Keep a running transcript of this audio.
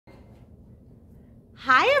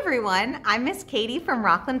Hi everyone, I'm Miss Katie from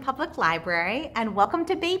Rockland Public Library and welcome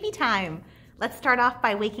to Baby Time. Let's start off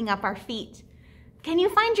by waking up our feet. Can you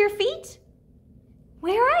find your feet?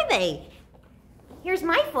 Where are they? Here's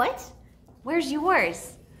my foot. Where's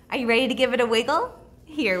yours? Are you ready to give it a wiggle?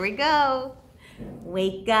 Here we go.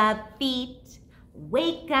 Wake up feet,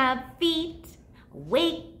 wake up feet,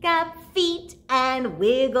 wake up feet and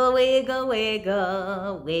wiggle, wiggle,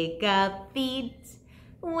 wiggle. Wake up feet,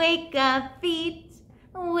 wake up feet.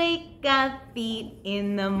 Wake up feet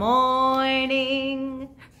in the morning.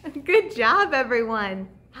 Good job, everyone.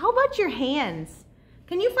 How about your hands?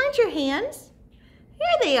 Can you find your hands?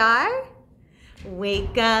 Here they are.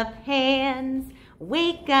 Wake up hands,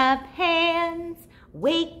 wake up hands,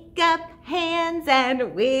 wake up hands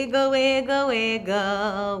and wiggle, wiggle,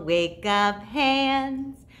 wiggle. Wake up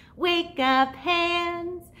hands, wake up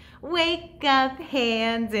hands, wake up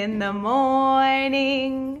hands in the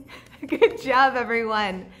morning. Good job,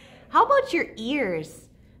 everyone. How about your ears?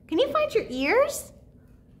 Can you find your ears?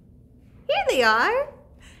 Here they are.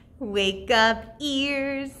 Wake up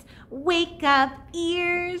ears, wake up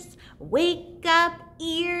ears, wake up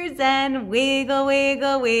ears and wiggle,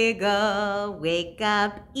 wiggle, wiggle. Wake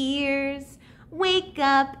up ears, wake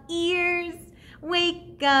up ears,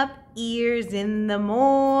 wake up ears in the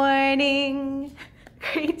morning.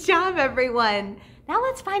 Great job, everyone. Now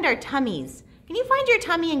let's find our tummies. Can you find your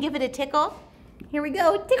tummy and give it a tickle? Here we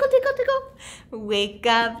go. Tickle, tickle, tickle. Wake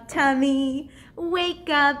up, tummy. Wake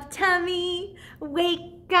up, tummy.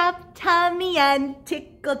 Wake up, tummy, and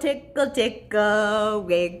tickle, tickle, tickle.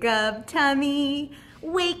 Wake up, tummy.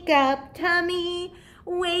 Wake up, tummy.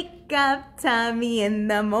 Wake up, tummy in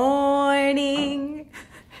the morning.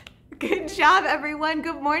 Good job, everyone.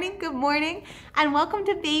 Good morning, and welcome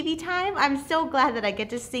to Baby Time. I'm so glad that I get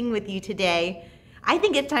to sing with you today. I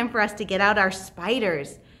think it's time for us to get out our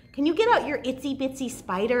spiders. Can you get out your itsy bitsy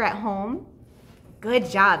spider at home? Good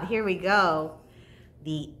job, here we go.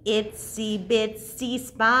 The itsy bitsy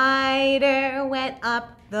spider went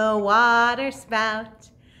up the water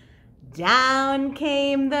spout. Down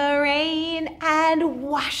came the rain and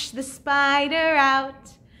washed the spider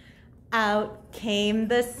out. Out came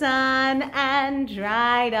the sun and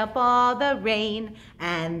dried up all the rain,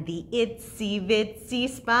 and the itsy bitsy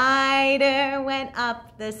spider went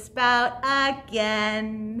up the spout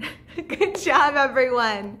again. Good job,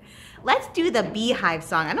 everyone. Let's do the beehive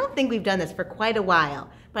song. I don't think we've done this for quite a while,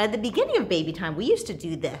 but at the beginning of Baby Time, we used to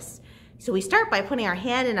do this. So we start by putting our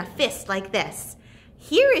hand in a fist like this.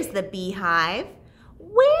 Here is the beehive.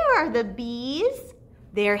 Where are the bees?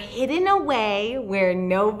 They're hidden away where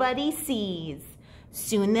nobody sees.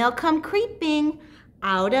 Soon they'll come creeping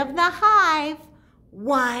out of the hive.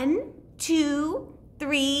 1, 2,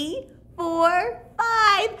 3, 4,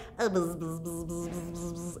 5. Bzz, bzz, bzz, bzz,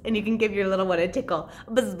 bzz. And you can give your little one a tickle.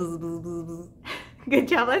 Bzz, bzz, bzz, bzz, bzz. Good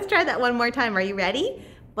job. Let's try that one more time. Are you ready?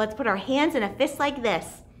 Let's put our hands in a fist like this.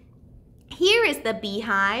 Here is the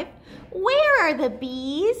beehive. Where are the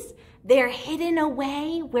bees? They're hidden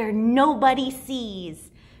away where nobody sees.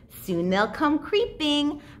 Soon they'll come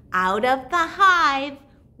creeping out of the hive.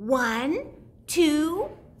 1, 2,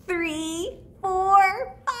 3,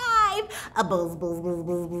 4, 5. Buzz, buzz, buzz,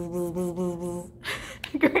 buzz, buzz, buzz, buzz.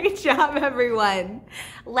 Great job, everyone.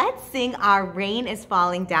 Let's sing our Rain is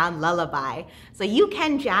Falling Down lullaby. So you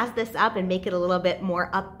can jazz this up and make it a little bit more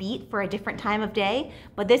upbeat for a different time of day,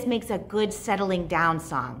 but this makes a good settling down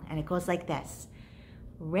song, and it goes like this.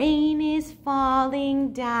 Rain is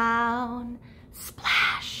falling down,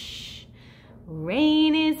 splash.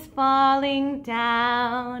 Rain is falling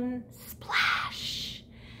down, splash.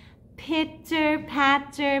 Pitter,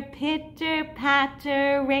 patter,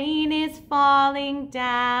 rain is falling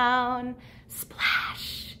down,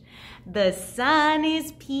 splash. The sun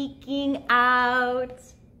is peeking out,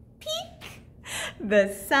 peek.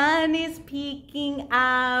 The sun is peeking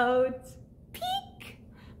out, peek.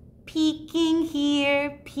 Peeking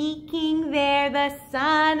here, peeking there, the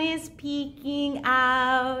sun is peeking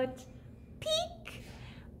out, peek.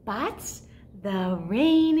 But the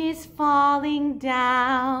rain is falling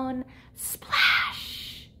down,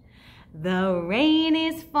 splash. The rain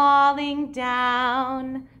is falling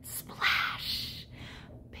down, splash.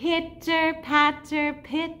 Pitter, patter,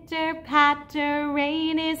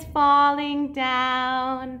 rain is falling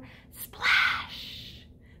down, splash.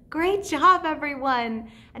 Great job, everyone.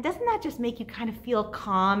 And doesn't that just make you kind of feel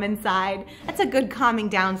calm inside? That's a good calming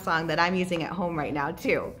down song that I'm using at home right now,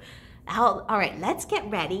 too. All right, let's get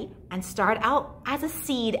ready and start out as a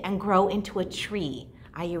seed and grow into a tree.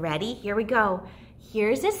 Are you ready? Here we go.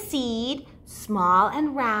 Here's a seed, small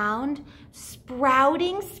and round,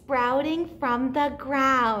 sprouting from the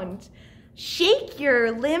ground. Shake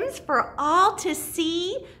your limbs for all to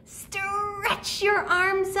see. Stretch your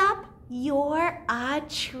arms up. You're a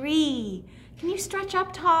tree. Can you stretch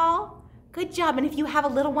up tall? Good job. And if you have a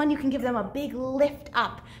little one, you can give them a big lift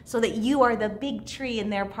up so that you are the big tree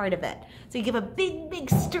and they're part of it. So you give a big, big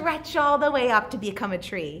stretch all the way up to become a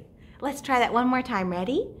tree. Let's try that one more time.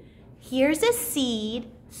 Ready? Here's a seed,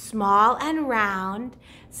 small and round,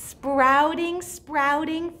 sprouting,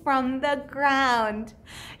 sprouting from the ground.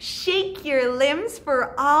 Shake your limbs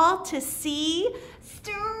for all to see.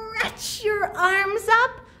 Stretch your arms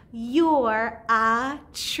up. You're a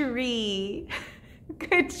tree.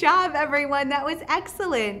 Good job, everyone. That was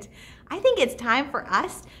excellent. I think it's time for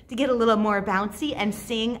us to get a little more bouncy and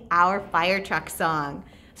sing our fire truck song.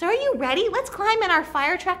 So are you ready? Let's climb in our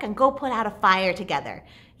fire truck and go put out a fire together.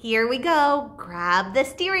 Here we go. Grab the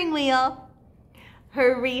steering wheel.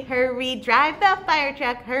 Hurry, hurry, drive the fire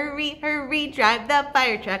truck. Hurry, hurry, drive the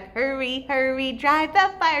fire truck. Hurry, hurry, drive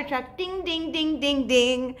the fire truck. Ding, ding, ding, ding,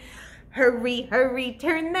 ding. Hurry, hurry,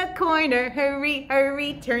 turn the corner. Hurry,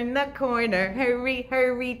 hurry, turn the corner. Hurry,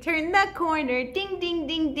 hurry, turn the corner. Ding, ding,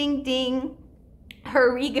 ding, ding, ding.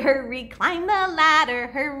 Hurry, hurry, climb the ladder.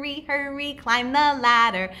 Hurry, hurry, climb the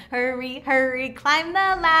ladder. Hurry, hurry, climb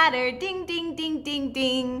the ladder. Ding, ding, ding, ding,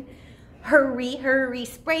 ding. Hurry, hurry,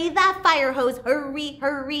 spray the fire hose. Hurry,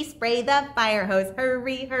 hurry, spray the fire hose.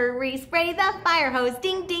 Hurry, hurry, spray the fire hose.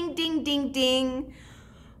 Ding, ding, ding, ding, ding.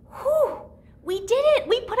 Whew, we did it.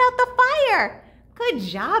 We put out the fire. Good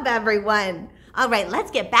job, everyone. All right,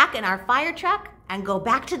 let's get back in our fire truck and go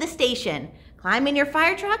back to the station. Climb in your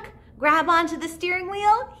fire truck. Grab onto the steering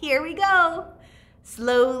wheel. Here we go.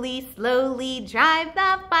 Slowly, slowly drive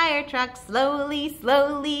the fire truck. Slowly,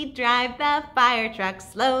 slowly drive the fire truck.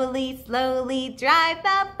 Slowly, slowly drive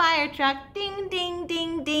the fire truck. Ding, ding,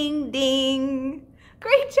 ding, ding, ding.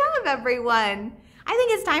 Great job, everyone. I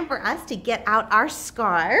think it's time for us to get out our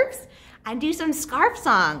scarves and do some scarf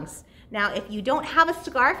songs. Now, if you don't have a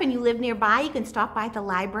scarf and you live nearby, you can stop by the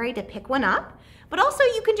library to pick one up. But also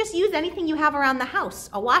you can just use anything you have around the house.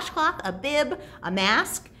 A washcloth, a bib, a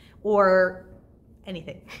mask, or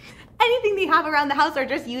anything. Anything that you have around the house, or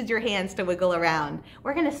just use your hands to wiggle around.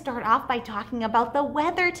 We're gonna start off by talking about the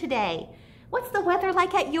weather today. What's the weather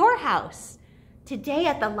like at your house? Today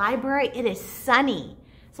at the library, it is sunny.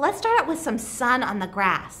 So let's start out with some sun on the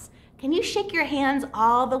grass. Can you shake your hands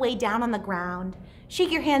all the way down on the ground?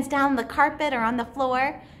 Shake your hands down on the carpet or on the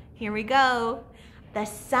floor. Here we go. The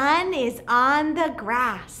sun is on the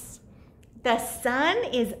grass. The sun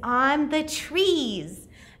is on the trees.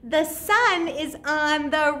 The sun is on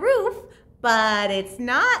the roof, but it's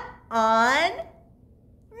not on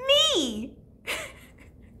me.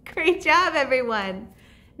 Great job, everyone.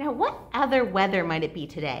 Now, what other weather might it be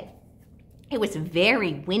today? It was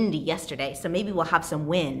very windy yesterday, so maybe we'll have some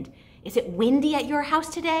wind. Is it windy at your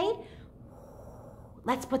house today?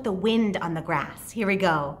 Let's put the wind on the grass. Here we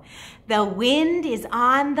go. The wind is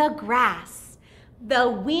on the grass. The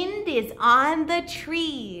wind is on the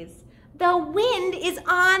trees. The wind is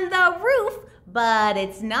on the roof, but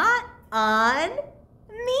it's not on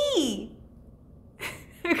me.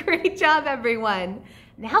 Great job, everyone.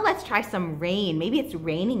 Now let's try some rain. Maybe it's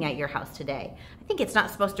raining at your house today. I think it's not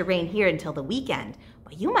supposed to rain here until the weekend,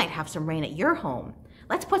 but you might have some rain at your home.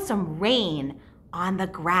 Let's put some rain on the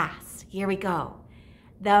grass. Here we go.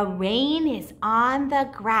 The rain is on the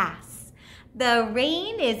grass. The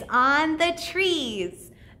rain is on the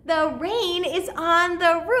trees. The rain is on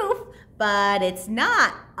the roof, but it's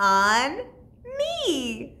not on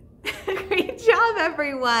me. Great job,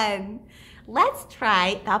 everyone. Let's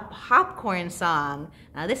try the popcorn song.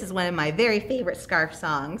 Now, this is one of my very favorite scarf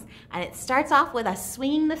songs, and it starts off with us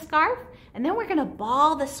swinging the scarf, and then we're gonna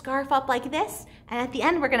ball the scarf up like this, and at the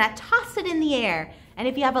end, we're gonna toss it in the air. And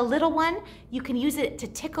if you have a little one, you can use it to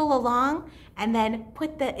tickle along and then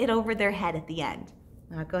put it over their head at the end.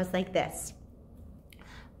 Now it goes like this.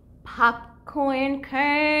 Popcorn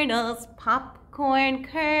kernels,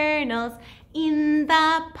 in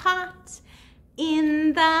the pot,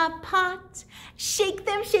 in the pot. Shake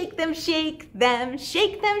them, shake them, shake them,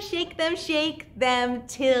 shake them, shake them, shake them,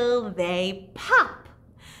 till they pop,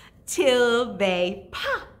 till they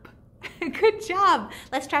pop. Good job.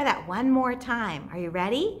 Let's try that one more time. Are you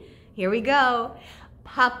ready? Here we go.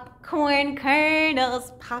 Popcorn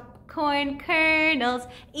kernels,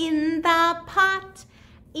 in the pot,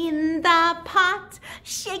 in the pot.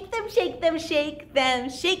 Shake them, shake them, shake them,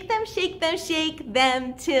 shake them, shake them, shake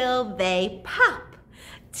them, till they pop,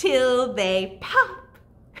 till they pop.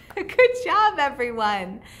 Good job,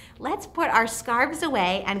 everyone. Let's put our scarves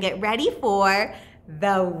away and get ready for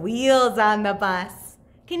the wheels on the bus.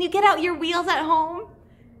 Can you get out your wheels at home?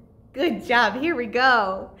 Good job. Here we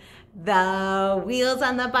go. The wheels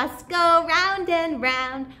on the bus go round and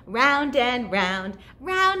round, round and round,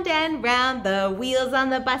 round and round. The wheels on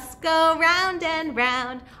the bus go round and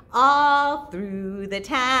round, all through the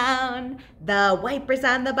town. The wipers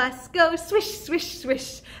on the bus go swish, swish,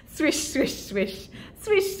 swish, swish, swish, swish,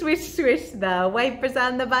 swish, swish, swish. The wipers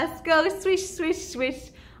on the bus go swish, swish,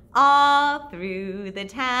 swish, all through the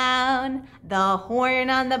town. The horn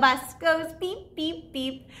on the bus goes beep, beep,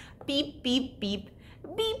 beep, beep, beep, beep.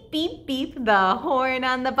 Beep, beep, beep. The horn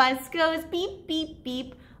on the bus goes beep, beep,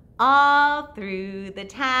 beep, all through the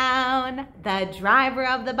town. The driver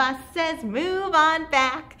of the bus says, move on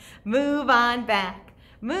back, move on back,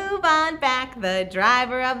 move on back. The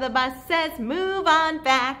driver of the bus says, move on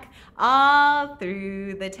back, all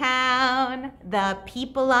through the town. The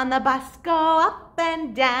people on the bus go up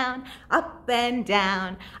and down, up and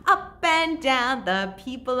down, up and down. The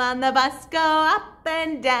people on the bus go up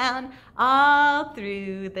and down, all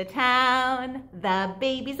through the town. The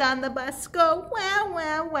babies on the bus go wah,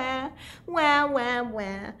 wah, wah, wah, wah,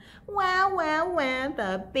 wah, wah, wah, wah.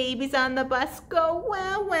 The babies on the bus go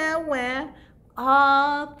wah, wah, wah,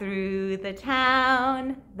 all through the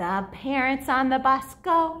town. The parents on the bus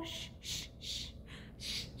go shh, shh, shh, shh,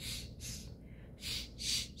 shh, shh,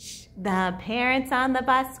 shh, shh. The parents on the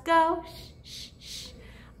bus go shh, shh, shh,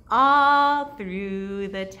 all through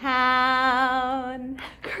the town.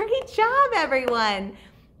 Great job, everyone.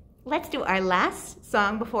 Let's do our last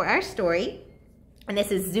song before our story. And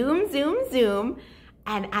this is Zoom, Zoom, Zoom.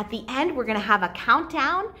 And at the end, we're gonna have a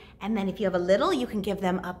countdown. And then if you have a little, you can give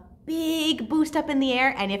them a big boost up in the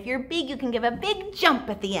air. And if you're big, you can give a big jump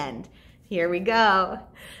at the end. Here we go.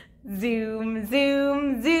 Zoom,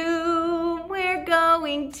 zoom, zoom, we're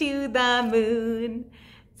going to the moon.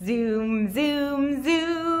 Zoom, zoom,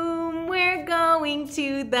 zoom, we're going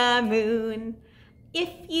to the moon. If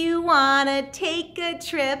you wanna take a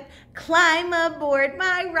trip, climb aboard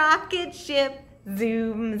my rocket ship.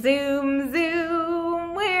 Zoom, zoom,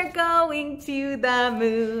 zoom, we're going to the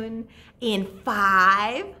moon. In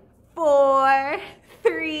 5, 4,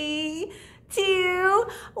 3, 2,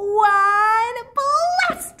 1,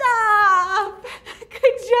 blast off!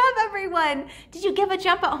 Good job, everyone. Did you give a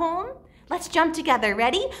jump at home? Let's jump together.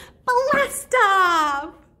 Ready? Blast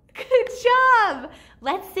off! Good job.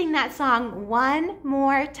 Let's sing that song one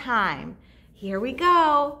more time. Here we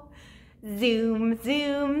go. Zoom,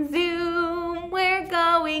 zoom, zoom, we're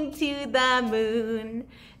going to the moon.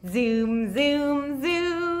 Zoom, zoom,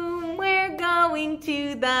 zoom, we're going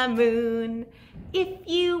to the moon. If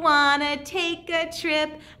you wanna take a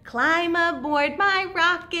trip, climb aboard my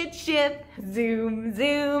rocket ship. Zoom,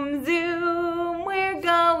 zoom, zoom, we're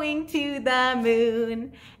going to the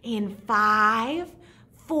moon. In 5,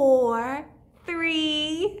 4,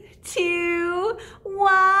 3, 2,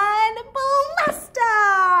 1, blast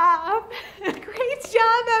off! Great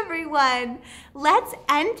job, everyone. Let's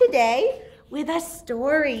end today with a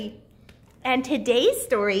story. And today's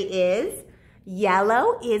story is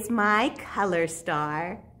Yellow is My Color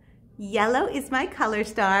Star. Yellow is My Color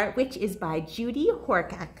Star, which is by Judy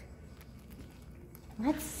Horacek.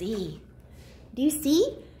 Let's see. Do you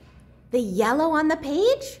see the yellow on the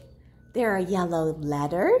page? There are yellow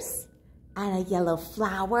letters and a yellow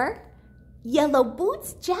flower, yellow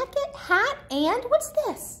boots, jacket, hat, and what's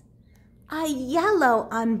this? A yellow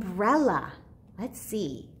umbrella. Let's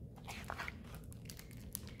see.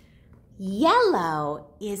 Yellow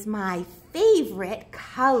is my favorite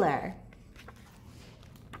color.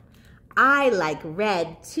 I like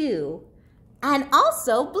red too, and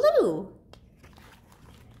also blue.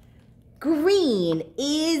 Green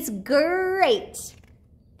is great.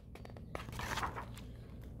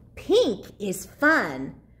 Pink is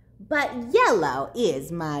fun, but yellow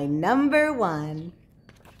is my #1.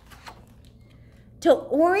 To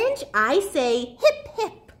orange, I say hip,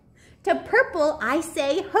 hip. To purple, I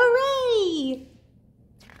say hooray.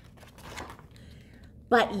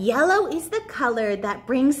 But yellow is the color that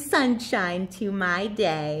brings sunshine to my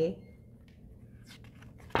day.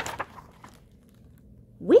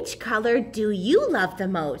 Which color do you love the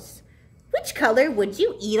most? Which color would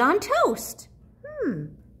you eat on toast?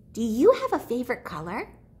 Do you have a favorite color?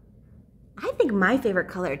 I think my favorite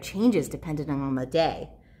color changes depending on the day.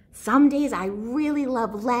 Some days I really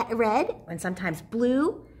love red, and sometimes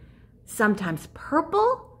blue, sometimes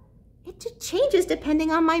purple. It just changes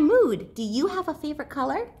depending on my mood. Do you have a favorite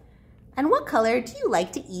color? And what color do you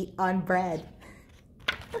like to eat on bread?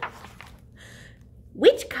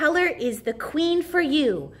 Which color is the queen for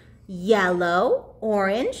you? Yellow,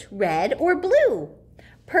 orange, red, or blue?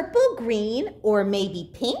 Purple, green, or maybe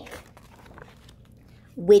pink?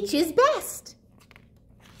 Which is best?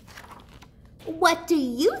 What do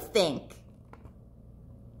you think?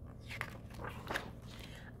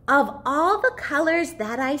 Of all the colors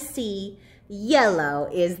that I see, yellow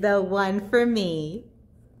is the one for me.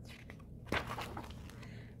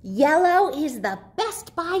 Yellow is the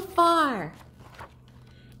best by far.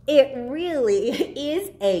 It really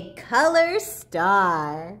is a color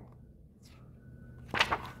star.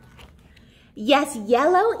 Yes,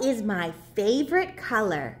 yellow is my favorite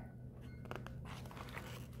color.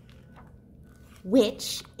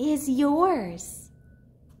 Which is yours?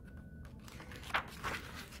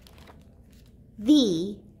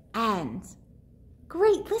 The end.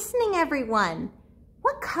 Great listening, everyone.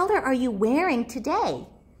 What color are you wearing today?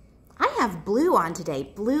 I have blue on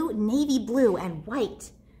today, blue, navy blue, and white.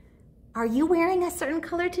 Are you wearing a certain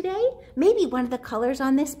color today? Maybe one of the colors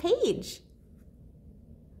on this page.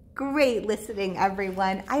 Great listening,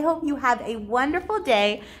 everyone. I hope you have a wonderful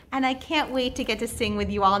day, and I can't wait to get to sing with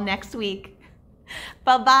you all next week.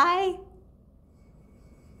 Bye-bye.